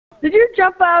Did you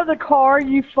jump out of the car,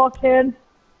 you fuckhead?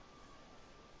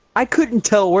 I couldn't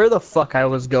tell where the fuck I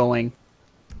was going.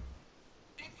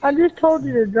 I just told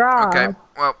you to drive. Okay,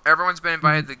 well, everyone's been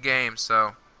invited to the game,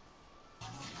 so...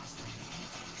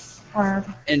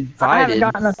 Invited? I haven't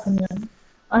gotten nothing yet.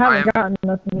 I haven't gotten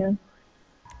nothing yet.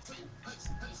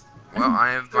 Well,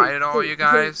 I invited all you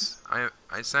guys.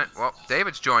 I sent... Well,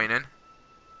 David's joining.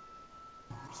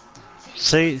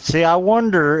 See, I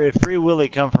wonder if Free Willy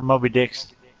come from Moby Dick's.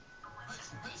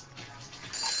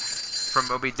 From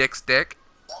Moby Dick's dick.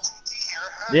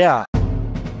 Yeah.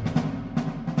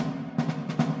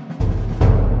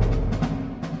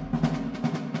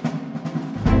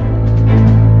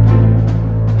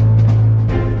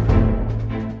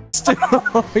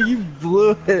 You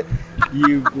blew it.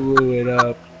 You blew it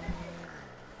up.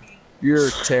 You're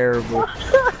terrible.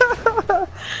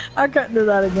 I couldn't do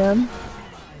that again.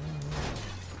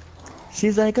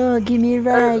 She's like, oh, give me a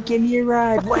ride, give me a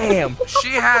ride. Wham! She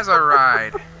has a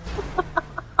ride.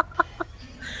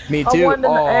 Me I too. went in the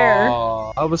air.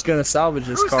 I was gonna salvage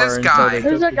this Who's car this until guy? they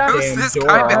Who's took that the guy? Who's damn this door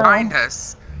guy off. behind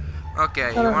us? Okay,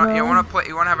 you don't know. want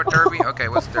to have a derby? Okay,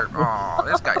 what's derby? Oh,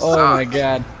 this guy sucks. Oh my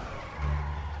god.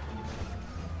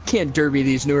 Can't derby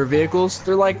these newer vehicles.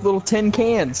 They're like little tin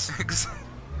cans.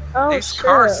 Oh, These shit.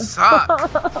 cars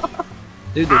suck.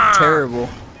 Dude, they're terrible.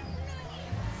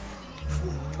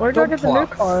 Where'd you Don't get the pull new out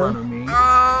in front car? of me.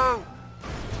 Oh!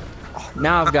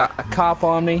 Now I've got a cop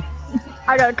on me.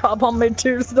 I got a cop on me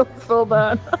too, so don't feel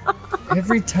bad.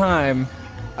 Every time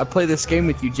I play this game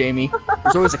with you, Jamie,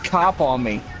 there's always a cop on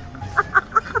me.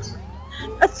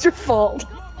 That's your fault.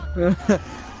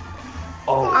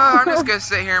 Oh, I'm just gonna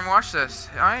sit here and watch this.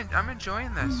 I'm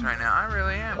enjoying this right now. I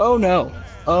really am. Oh no.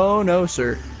 Oh no,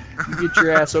 sir. You get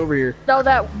your ass over here. No,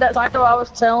 that psycho I was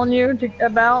telling you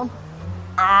about.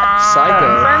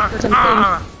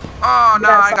 Psycho. Oh no,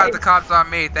 Yeah, I got psycho. the cops on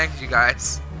me. Thanks, you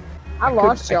guys. I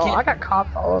lost I y'all. can't- I got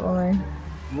cops all over me.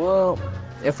 Well,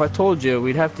 if I told you,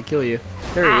 we'd have to kill you.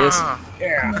 There he is.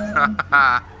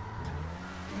 Yeah.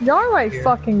 Y'all are like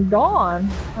fucking gone.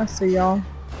 I see y'all.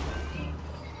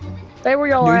 Stay where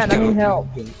y'all at. I need help.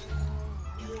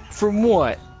 From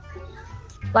what?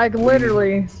 Like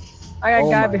literally, I got a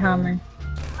Oh guy my behind me.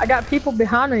 I got people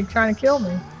behind me trying to kill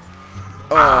me.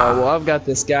 Oh, well, I've got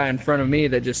this guy in front of me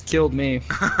that just killed me.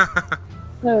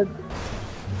 The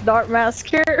Dark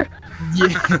Massacre.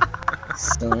 Yeah.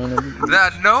 Son of a- I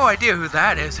had no idea who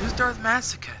that is. Who's Darth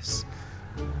Masochist?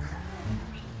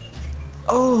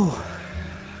 Oh.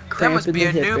 That must be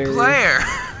a new player.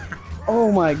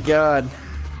 Oh my god.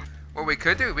 What we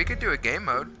could do a game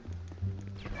mode.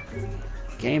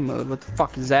 Game mode? What the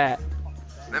fuck is that?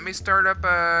 Let me start up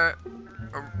a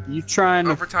You trying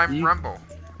to overtime rumble.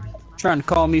 trying to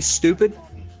call me stupid?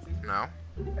 No.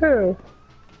 Who?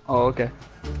 Oh, okay.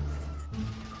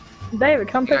 David,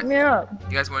 come pick me up.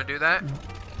 You guys want to do that?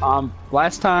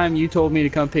 Last time you told me to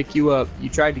come pick you up, you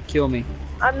tried to kill me.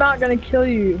 I'm not gonna kill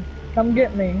you. Come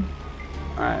get me.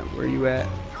 Alright, where you at?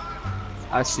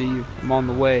 I see you. I'm on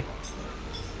the way.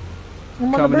 I'm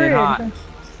on the Coming in bridge. hot.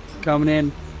 Coming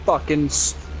in fucking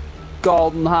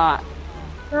scalding hot.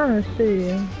 I don't see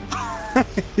you.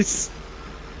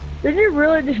 Did you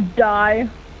really just die?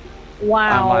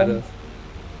 Wow. I might have.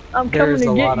 I'm There's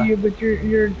coming a to lot get of- you, but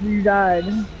you died.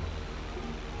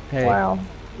 Hey, Wow.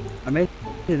 I made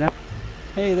it out.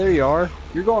 Hey, there you are.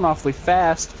 You're going awfully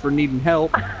fast for needing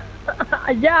help.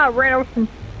 Yeah, I ran over from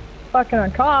fucking a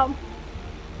cop.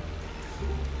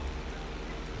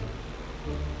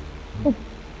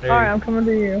 Alright, I'm coming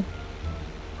to you.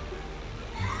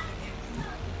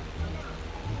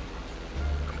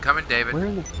 I'm coming, David.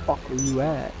 Where the fuck are you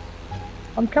at?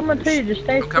 I'm coming to you, just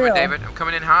stay I'm coming, still. David. I'm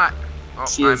coming in hot. Oh,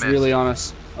 She I is missed. really on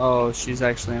us. Oh, she's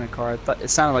actually in a car. I thought it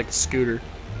sounded like a scooter.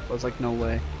 I was like, no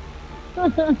way.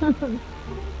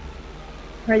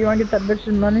 Hey, you wanna get that bitch's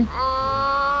money?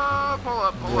 Oh, pull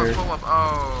up. Where?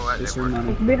 Oh, that Is didn't her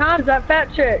work. money? Behind is that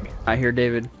fat chick. I hear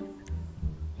David.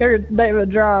 Here, David,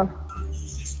 drive.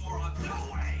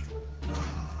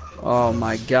 Oh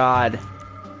my god.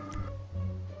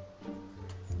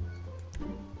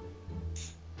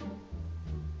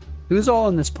 Who's all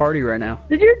in this party right now?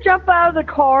 Did you jump out of the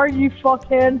car, you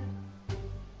fuckhead?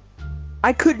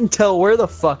 I couldn't tell where the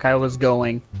fuck I was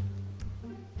going.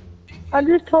 I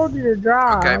just told you to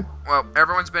drive. Okay, well,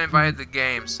 everyone's been invited to the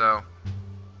game, so...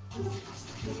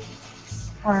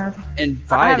 I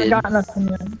Invited? haven't gotten nothing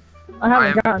yet. I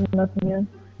haven't gotten nothing yet.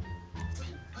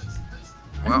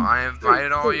 Well, I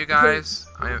invited all you guys.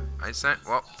 I sent...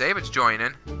 Well, David's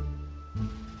joining.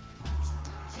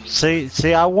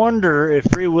 See, I wonder if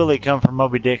Free Willy come from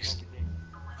Moby Dick's.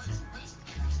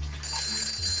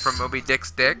 From Moby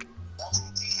Dick's dick.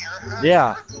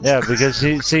 Yeah, because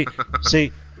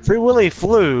see, Free Willy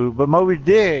flew, but Moby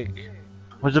Dick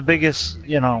was the biggest,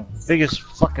 biggest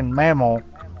fucking mammal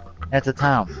at the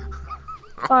time.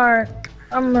 Alright,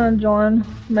 I'm gonna join,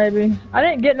 maybe. I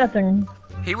didn't get nothing.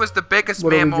 He was the biggest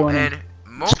What are we mammal joining? in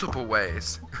multiple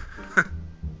ways.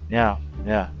 Yeah.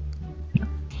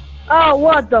 Oh,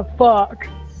 what the fuck?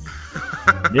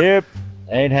 Yep,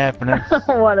 ain't happening.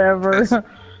 Whatever.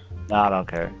 No, I don't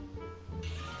care.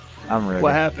 I'm ready.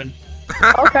 What happened?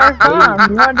 Okay, fine.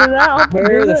 You wanna do that? I'll do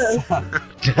Where the this.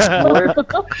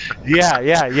 fuck?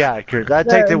 yeah, Chris. I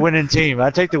take the winning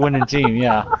team.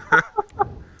 Yeah.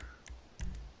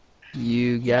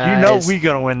 You guys. You know we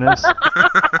gonna win this.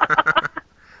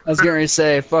 I was going to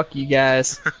say, fuck you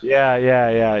guys.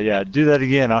 Yeah. Do that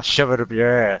again. I'll shove it up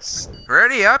your ass.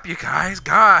 Ready up, you guys.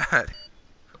 God.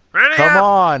 Ready Come up.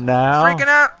 on now. Freaking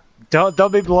out.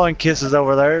 Don't be blowing kisses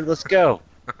over there. Let's go.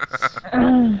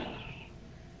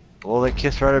 Blow that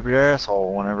kiss right up your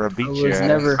asshole whenever I beat I your was ass.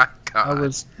 never. My I God.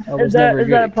 was Is never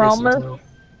good that a at kissing promise? tell.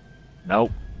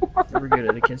 Nope. Never good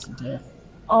at a kiss and tell.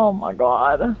 Oh my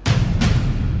god.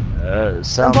 It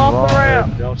sounds off the wrong.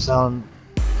 ramp. It don't sound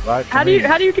right to How do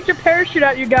me. you get your parachute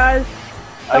out, you guys?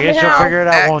 I guess you'll Somehow. figure it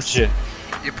out, X. won't you?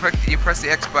 You press the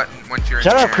X button once you're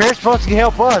Shut in up, the Chris. You're supposed to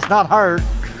help us, not her.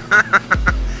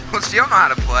 Well, she'll know how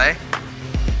to play.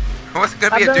 I wasn't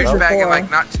gonna be I've a done it douchebag and before. like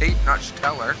not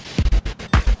tell her.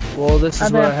 Well, this is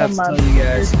I've what I been have to from tell you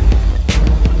guys.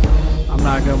 I'm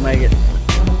not gonna make it.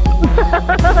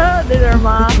 Neither am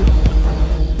I.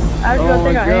 I Oh don't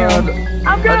think my I am. God. I'm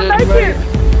I gonna didn't make make it.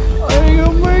 I ain't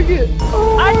gonna make it.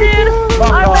 Oh I my did.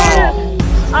 God.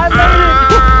 I made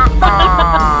it. I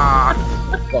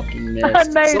Ah! Fucking I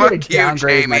missed. made So it. I Fuck you,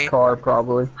 downgrade my Jamie. car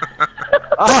probably.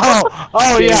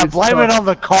 Oh yeah. David's Blame it tough. on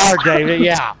the car, David.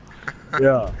 Yeah.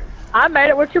 Yeah. I made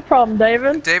it. What's your problem,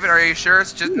 David? David, are you sure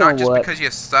it's just You not know just what? because you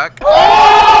suck?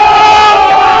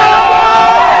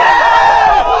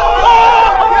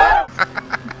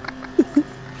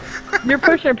 You're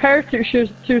pushing your parachute shoes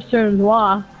too soon.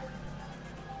 Why?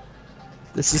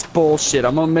 This is bullshit.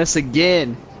 I'm gonna miss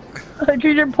again. Because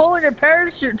you're pulling your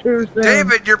parachute too soon.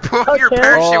 David, you're pulling your Okay.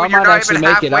 parachute Oh, I when you're might not actually even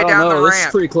make it. I halfway don't down know. the This is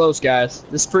ramp. pretty close, guys.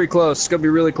 This is pretty close. It's gonna be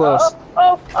really close.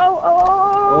 Oh.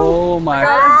 Oh my Oh,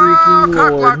 freaking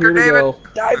cock lord! blocker, Here we David. go.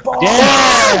 Die ball. Yeah.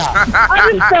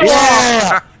 I just fell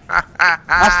off. Yeah.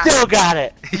 I still got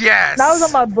it. Yes. That was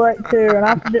on my butt too, and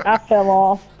I fell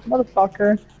off.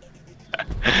 Motherfucker.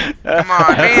 Come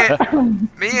on,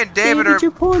 me and David are David,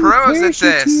 you're pulling the pros at parachute,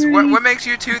 this. Terry. What makes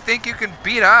you two think you can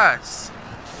beat us?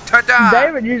 Ta-da!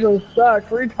 David usually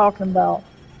sucks. What are you talking about?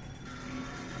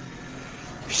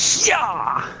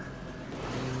 Yeah.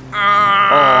 Oh,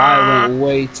 I went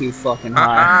way too fucking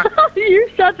high. You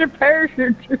shot your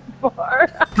parachute too far.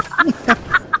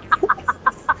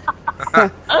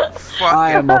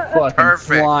 I am a fucking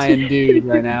Perfect. flying dude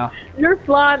right now. You're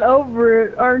flying over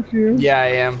it, aren't you? Yeah, I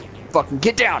am. Fucking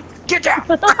get down! Get down!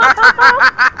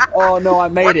 Oh no, I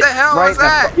made What it. the hell right was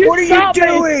that? You What are you stopped me.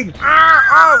 doing?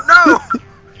 Oh no!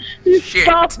 You Shit.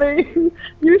 stopped me.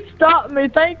 You stopped me.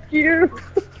 Thank you.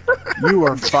 You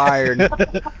are fired.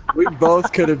 We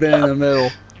both could have been in the middle.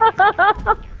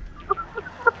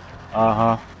 Uh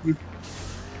huh.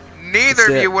 Neither of That's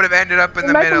you it. would have ended up in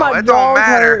the You're making middle. my It don't jaws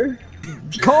matter. hurt.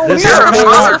 Call This me You're a is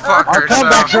out. motherfucker. Our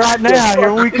comeback's So. right now.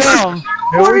 Here we come.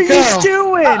 Here What are we you come.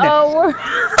 doing?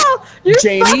 Oh, you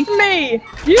Jamie? fucked me.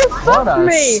 You What fucked a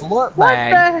me. slut What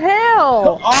bag. the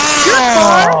hell?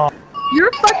 Oh!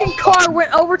 Your fucking car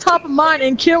went over top of mine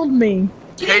and killed me.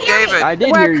 Hey David, I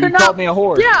did Well, I hear you could not- called me a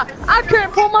whore. Yeah, I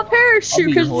couldn't pull my I'll parachute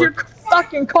be your because whore. your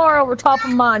fucking car over top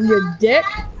of mine, you dick.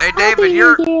 hey David,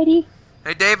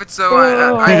 Hey David, so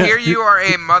I hear you are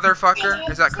a motherfucker.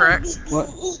 Is that correct? What?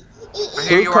 I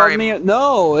hear Who you are called a. me?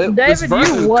 No, it was David, Verna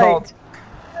you who wait. called.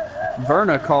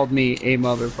 Verna called me a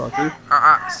motherfucker.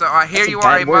 So I hear That's a you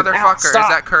are a bad word. Ow, motherfucker. Is stop.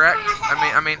 that correct?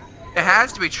 I mean, it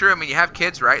has to be true. I mean, you have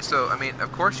kids, right? So I mean,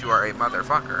 of course you are a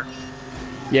motherfucker.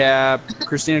 Yeah,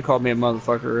 Christina called me a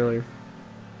motherfucker earlier.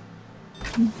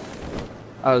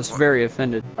 I was very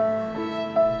offended.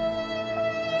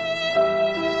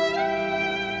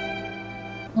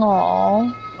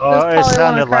 Aww. Oh, That's it probably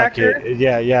sounded on a like cracker. it.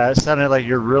 Yeah. It sounded like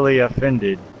you're really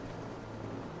offended.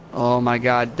 Oh my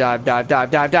god, dive.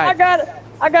 I got it,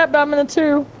 but I'm in the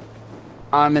 2.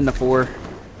 I'm in the 4.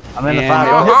 I'm in the And- five.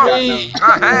 Oh, Don't oh. hit me. Oh,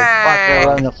 Fuck, hey!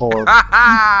 they're in the four.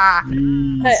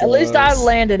 Hey, at least I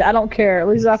landed. I don't care. At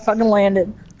least I fucking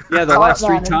landed. Yeah, the Oh, last 3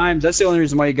 landed. times. That's the only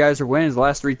reason why you guys are winning. Is the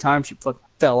last 3 times you fucking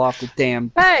fell off the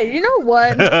damn Hey, you know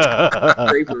what?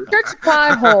 scraper. Shut your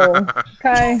pie hole,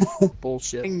 okay?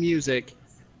 Bullshit. Music.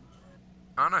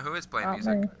 I don't know who is playing Not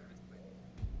music. me.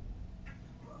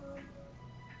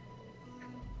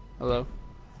 Hello?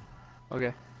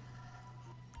 Okay.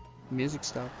 Music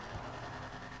stopped.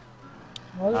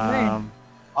 What does it mean?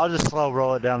 I'll just slow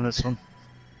roll it down this one.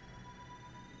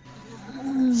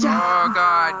 Oh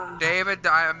god, David,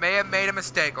 I may have made a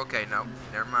mistake. Okay, no,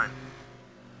 never mind.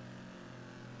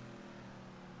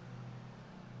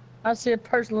 I see a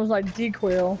person looks like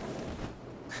Dequill.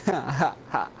 Ha ha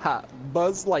ha ha.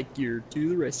 Buzz Lightyear to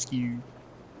the rescue.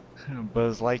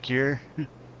 Buzz Lightyear.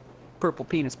 Purple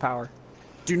penis power.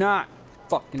 Do not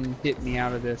fucking hit me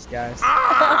out of this, guys.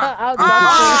 I was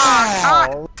about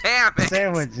to say, God damn it!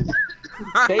 Sandwiches.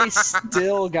 They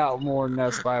still got more than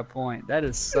us by a point. That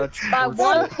is such by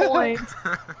bullshit. 1 point.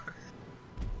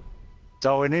 That's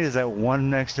all we need is that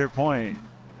one extra point.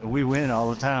 We win all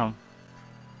the time.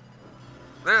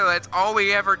 Literally, that's all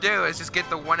we ever do is just get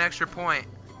the 1 extra point.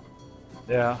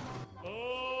 Yeah.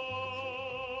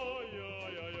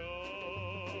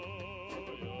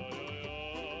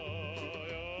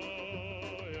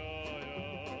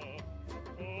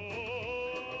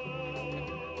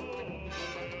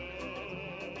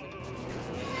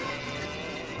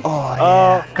 Oh,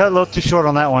 yeah. Cut a little too short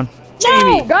on that one.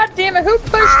 No! God damn it, who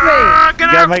pushed me? Ah, get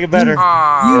You gotta up! make it better.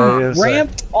 Aw. Yeah, yes,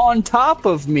 Ramped on top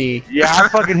of me. Yeah, I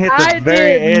fucking hit I the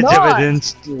very did edge not. of it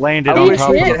and landed I on wish top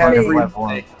we of hit could have me. the platform.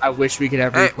 replay. I wish we could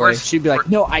have Hey, replay. where's- She'd be like,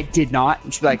 no, I did not.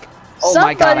 And she'd be like, oh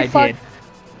Somebody my god, I fuck- did.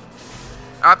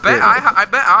 I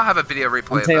bet I'll have a video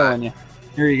replay I'm of tailing that. you.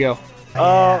 Here you go.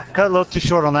 Cut a little too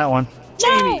short on that one.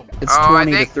 No! It's Oh, I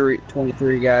 20 think- to 3,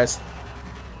 23, guys.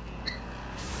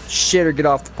 Shit or get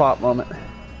off the pot moment.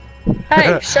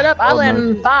 Hey, shut up, I Oh, landed no.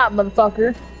 in 5,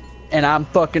 motherfucker. And I'm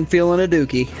fucking feeling a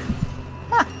dookie.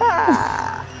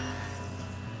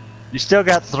 You still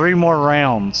got 3 more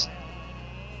rounds.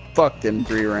 Fuck them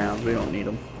 3 rounds. We don't need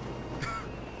them.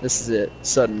 This is it.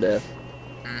 Sudden death.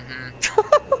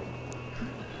 Mm-hmm.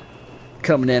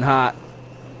 Coming in hot.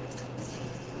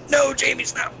 No,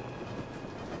 Jamie's not.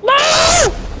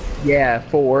 No! Yeah,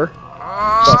 4.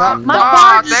 Oh, My oh,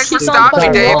 car just thanks for keeps on stopping me,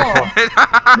 fucking David. rolling.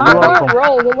 My You're heart welcome.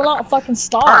 rolled, it will not fucking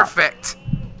stop. Perfect.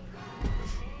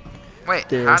 Wait,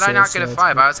 There, how did I so not get a it's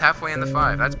 5? I was halfway in the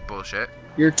 5. That's bullshit.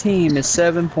 Your team is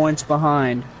 7 points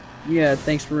behind. Yeah,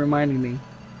 thanks for reminding me.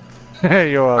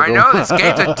 You're I welcome. know this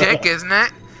game's a dick, isn't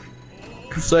it?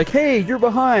 It's like, hey, you're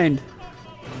behind.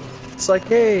 It's like,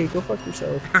 hey, go fuck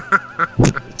yourself.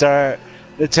 It's alright.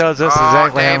 It tells us Oh,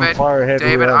 exactly how David, far ahead we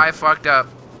David, are. I fucked up.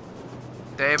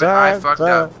 David, It's alright, I fucked it's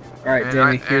alright. up. Alright, And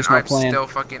Jamie, here's my I'm plan. still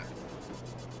fucking...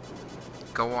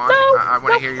 Go on. No, I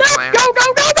want to hear your plan. Go,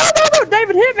 go, go, go, go, go!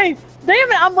 David hit me! Damn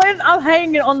it, I'm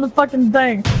hanging on the fucking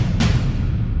thing.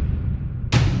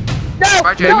 No!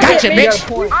 Bye, Don't Jamie. hit Gotcha, me. bitch.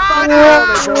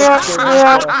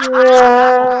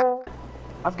 Oh,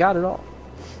 I've got it all.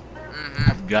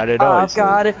 Mhm. Got it all. I've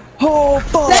got it. Oh,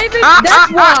 fuck. David,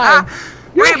 that's why.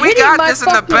 You're Wait, we hitting got my this in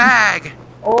the fucking- bag.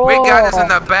 Oh, We got this in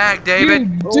the bag, David.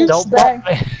 You Don't douchebag. bump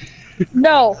me.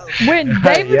 No, when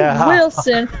David Yeah.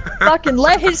 Wilson fucking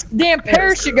let his damn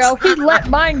parachute go, he let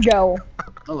mine go.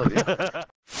 I love you.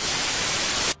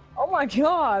 Oh my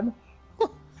god.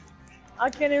 I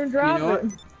can't even drive You know what?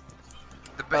 it.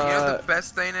 You know the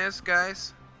best thing is,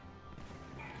 guys?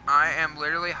 I am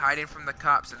literally hiding from the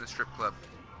cops in the strip club.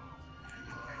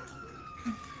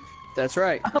 That's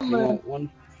right. I'm You a- want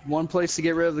one place to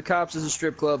get rid of the cops is a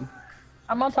strip club.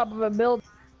 I'm on top of a building.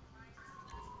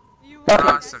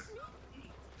 Awesome.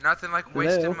 Nothing like Hello?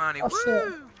 wasting money. Oh,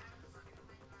 shit.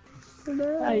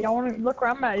 Woo! Hey, y'all want to look where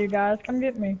I'm at, you guys? Come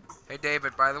get me. Hey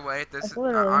David, by the way, this That's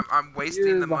literally- I'm wasting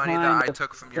You're the money that behind I the-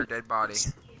 took from your dead body.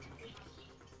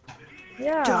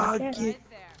 Yeah. I Dog, can't- get-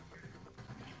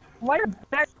 Why your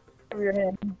back over your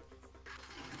head?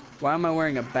 Why am I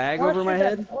wearing a bag Why over my shoot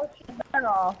head? that- why shoot that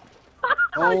off?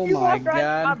 Oh You my walked right into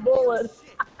god. my bullet.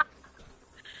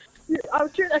 I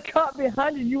was shooting that cop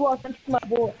behind you. You walked into my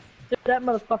bullet. That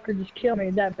motherfucker just killed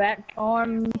me. That back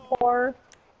on par.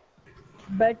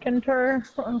 Baconter.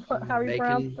 How you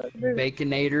pronounce it? dude?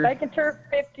 Baconator. Baconter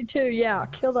 52. Yeah,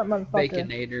 kill that motherfucker.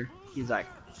 Baconator. He's like,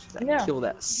 Yeah. kill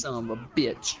that son of a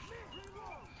bitch.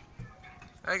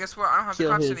 Hey, guess what? I don't have the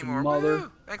Kill cops his anymore. mother.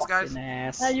 Woo! Thanks, guys. Fucking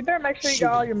ass. Hey, you better make sure you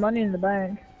got all your money in the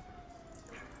bank.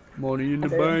 Money in the I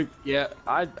do. bank. Yeah,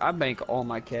 I bank all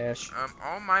my cash.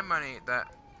 All my money that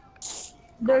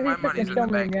Dude, my he's money's in freaking the kill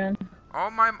me bank. again.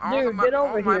 all my Dude, get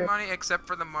over all my here. money except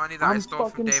for the money that I I'm stole from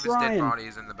fucking David's trying. dead body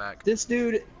is in the back. This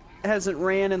dude hasn't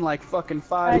ran in like fucking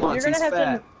 5 Hey, months. you're He's gonna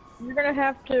have fat. to. You're gonna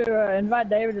have to invite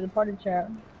David to the party chat.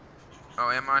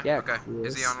 Oh, am I? Yeah, okay. he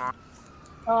Is he is. online?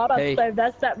 Oh, I'm about Hey. to say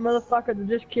that's that motherfucker that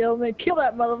just killed me. Kill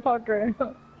that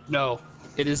motherfucker. No,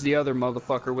 it is the other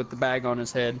motherfucker with the bag on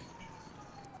his head.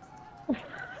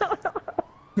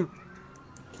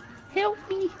 Help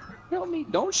me. kill me.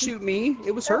 Don't shoot me.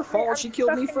 It was her fault. She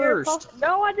killed me first.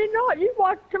 No, I did not. You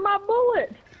walked to my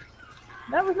bullet.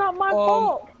 That was not my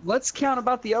fault. Let's count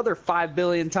about the other 5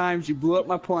 billion times you blew up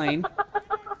my plane.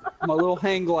 My little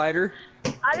hang glider.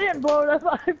 I didn't blow it up.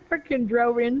 I freaking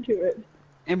drove into it.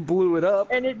 And blew it up.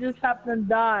 And it just happened to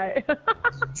die.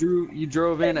 You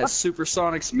drove in at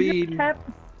supersonic speed. I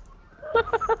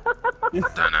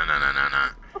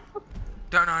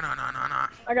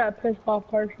got a pissed off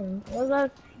person. What is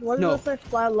that? What is this fish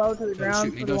fly low to the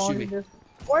ground? Don't shoot me.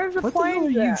 Where's the plane?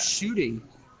 What the hell are you shooting?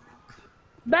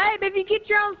 Babe, if you get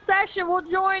your own session, we'll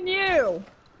join you.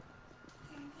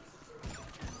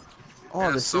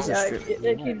 Oh, this is a strip.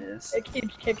 It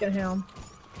keeps kicking him.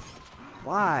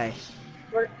 Why?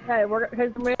 There's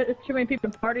too many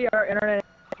people to party. Our internet is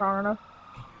strong enough.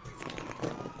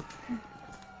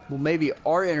 Well, maybe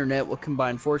our internet will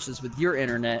combine forces with your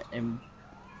internet, and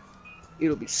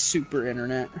it'll be super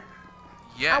internet.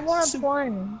 Yes. I want a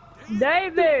plane.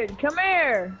 David, come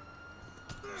here.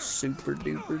 Super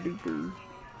duper duper.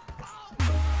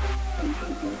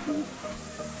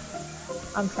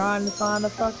 I'm trying to find a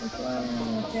fucking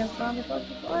plane. I can't find a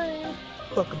fucking plane.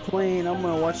 Fucking plane. I'm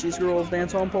gonna watch these girls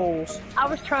dance on poles. I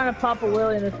was trying to pop a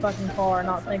wheelie in this fucking car,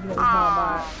 not thinking it was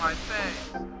my bike. My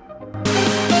face.